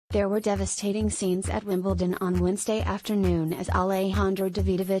There were devastating scenes at Wimbledon on Wednesday afternoon as Alejandro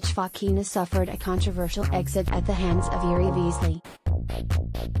Davidovich Fokina suffered a controversial exit at the hands of Jiri Vesely.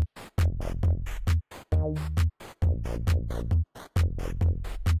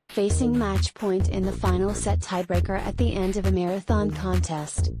 Facing match point in the final set tiebreaker at the end of a marathon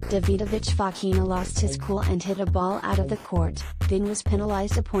contest, Davidovich Fokina lost his cool and hit a ball out of the court, then was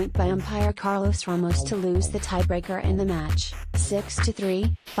penalized a point by umpire Carlos Ramos to lose the tiebreaker in the match,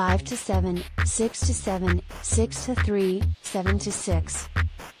 6-3, 5-7, 6-7, 6-3, 7-6.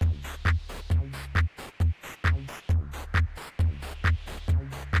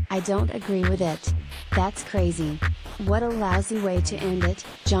 I don't agree with it. That's crazy. What a lousy way to end it,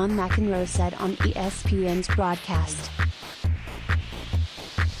 John McEnroe said on ESPN's broadcast.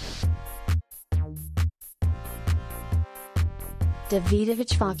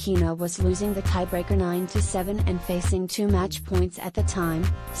 Davidovich Fokina was losing the tiebreaker 9-7 and facing 2 match points at the time.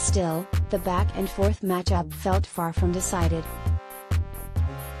 Still, the back and forth matchup felt far from decided.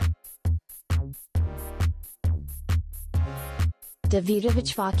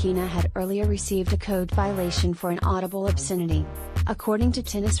 Davidovich Fokina had earlier received a code violation for an audible obscenity. According to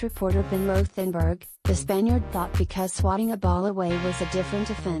tennis reporter Ben Rothenberg, the Spaniard thought because swatting a ball away was a different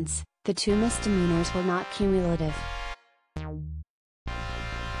offense, the two misdemeanors were not cumulative.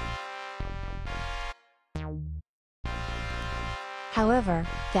 However,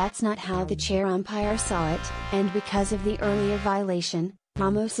 that's not how the chair umpire saw it, and because of the earlier violation,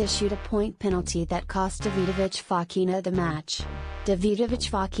 Ramos issued a point penalty that cost Davidovich Fokina the match. Davidovich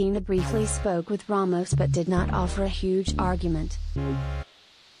Fokina briefly spoke with Ramos but did not offer a huge argument.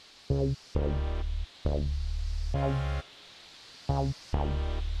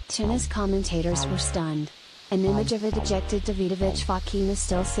 Tennis commentators were stunned. An image of a dejected Davidovich Fokina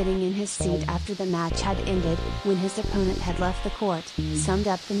still sitting in his seat after the match had ended, when his opponent had left the court, summed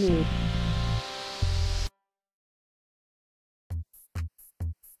up the mood.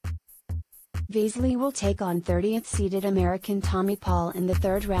 Vesely will take on 30th-seeded American Tommy Paul in the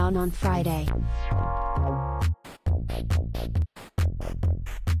third round on Friday.